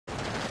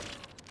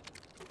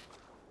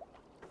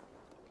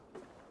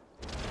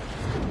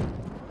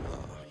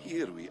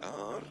here we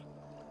are.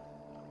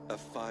 A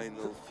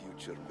final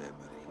future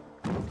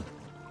memory.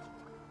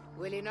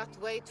 Will you not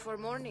wait for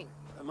morning?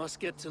 I must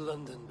get to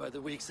London by the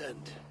week's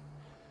end.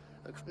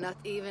 Not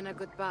even a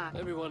goodbye.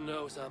 Everyone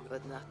knows I'm...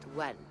 But not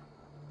when.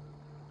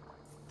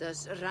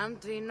 Does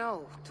Randvi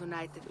know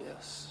tonight?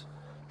 Yes.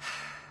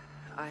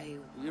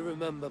 You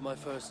remember my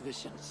first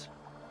visions?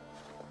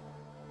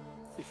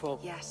 Before...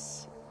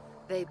 Yes.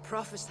 They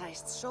prophesied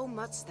so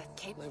much that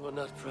came... They were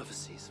not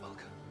prophecies,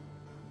 Valka.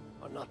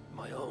 Or not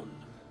my own.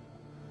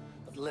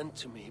 But lent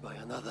to me by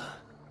another.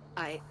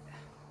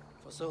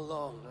 For so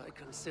long, I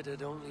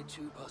considered only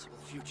two possible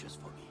futures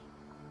for me.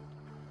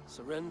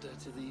 Surrender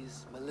to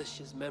these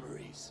malicious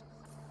memories,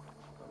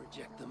 or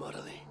reject them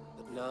utterly.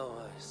 But now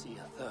I see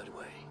a third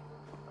way.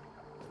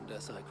 And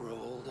as I grow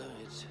older,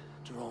 it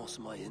draws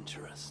my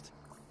interest.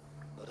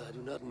 But I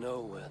do not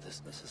know where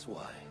this is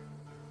why.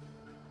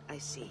 I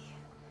see.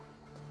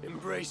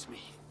 Embrace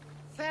me.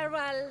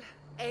 Farewell,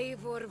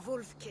 Eivor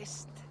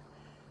Wolfkist.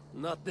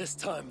 Not this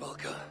time,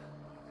 Valka.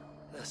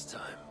 This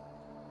time,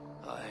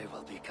 I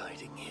will be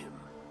guiding him.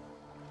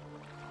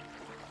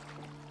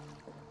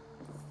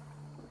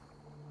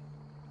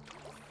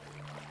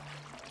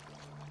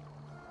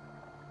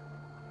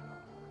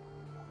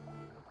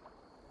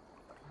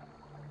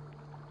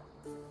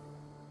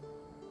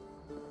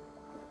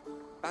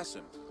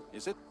 Basim,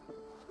 is it?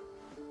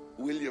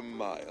 William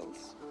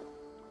Miles.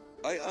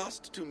 I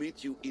asked to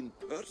meet you in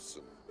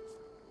person.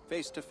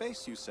 Face to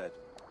face, you said.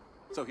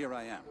 So here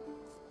I am.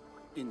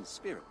 In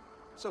spirit,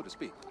 so to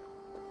speak.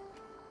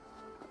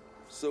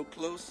 So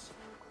close,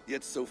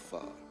 yet so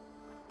far.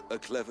 A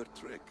clever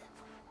trick.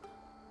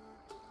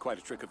 Quite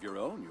a trick of your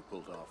own you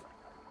pulled off.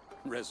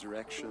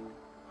 Resurrection,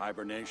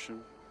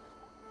 hibernation.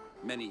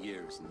 Many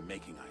years in the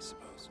making, I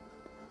suppose.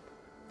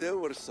 There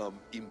were some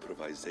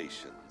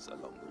improvisations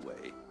along the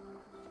way.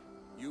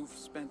 You've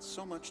spent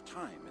so much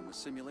time in the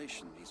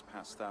simulation these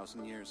past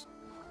 1,000 years.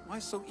 Why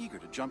so eager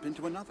to jump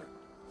into another?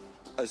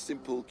 A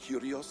simple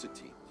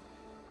curiosity.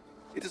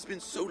 It has been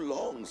so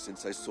long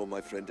since I saw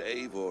my friend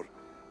Eivor.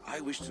 I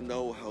wish to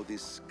know how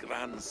this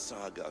grand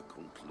saga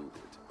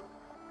concluded.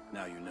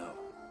 Now you know.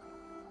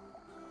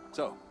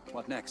 So,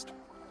 what next?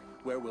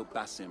 Where will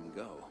Basim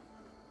go?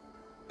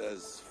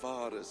 As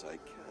far as I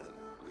can,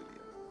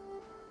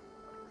 William.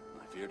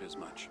 I feared as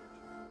much.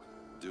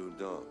 Do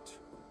not.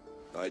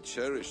 I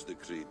cherish the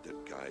creed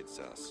that guides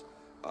us.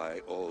 I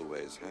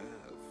always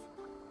have.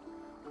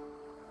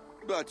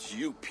 But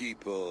you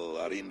people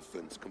are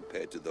infants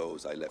compared to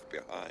those I left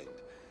behind.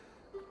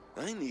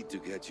 I need to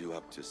get you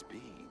up to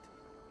speed.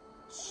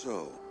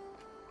 So,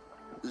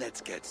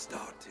 let's get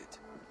started.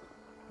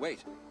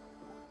 Wait.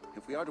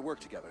 If we are to work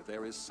together,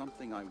 there is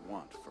something I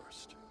want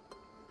first.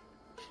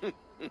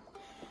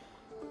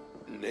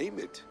 Name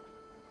it.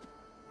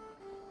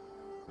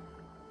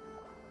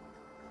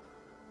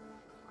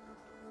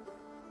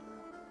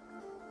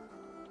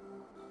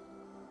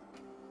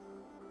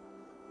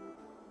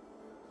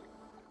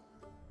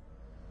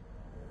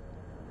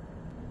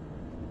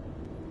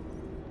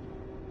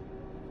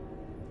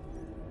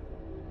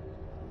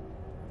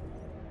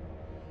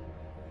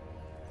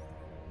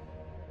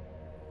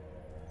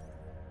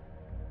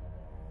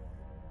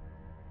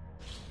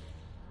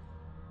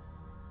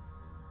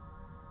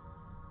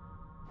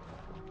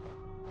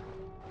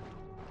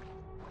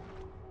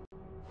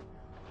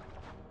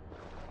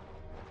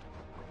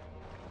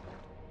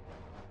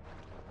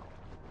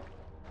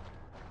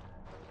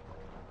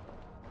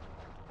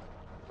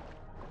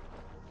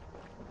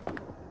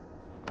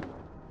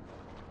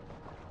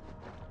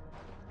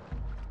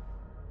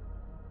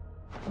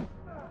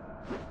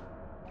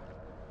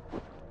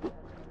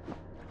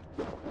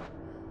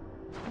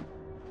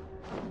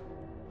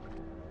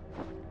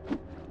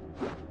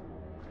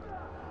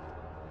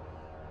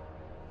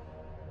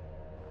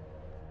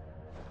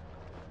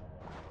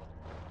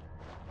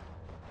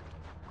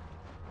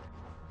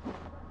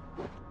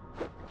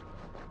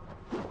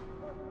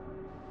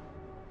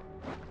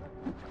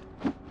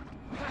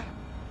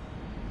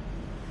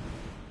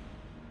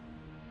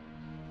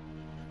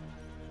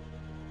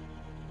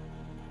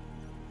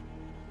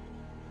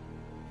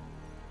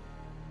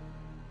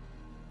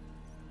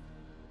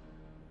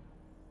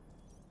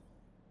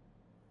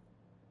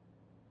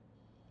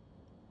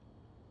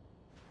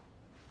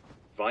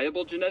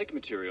 Viable genetic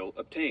material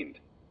obtained.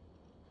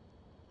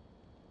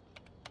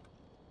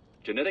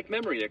 Genetic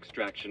memory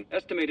extraction.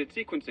 Estimated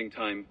sequencing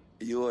time.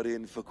 You are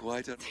in for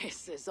quite a...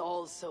 This is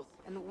also...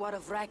 And what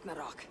of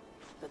Ragnarok?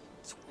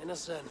 In a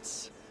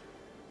sense,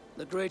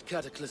 the great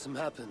cataclysm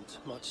happened,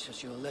 much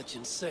as your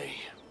legends say.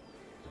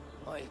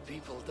 My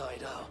people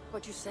died out.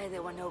 But you say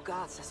there were no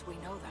gods as we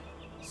know them.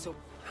 So...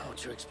 How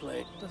to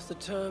explain? Does the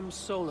term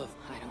soul of...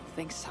 I don't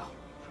think so.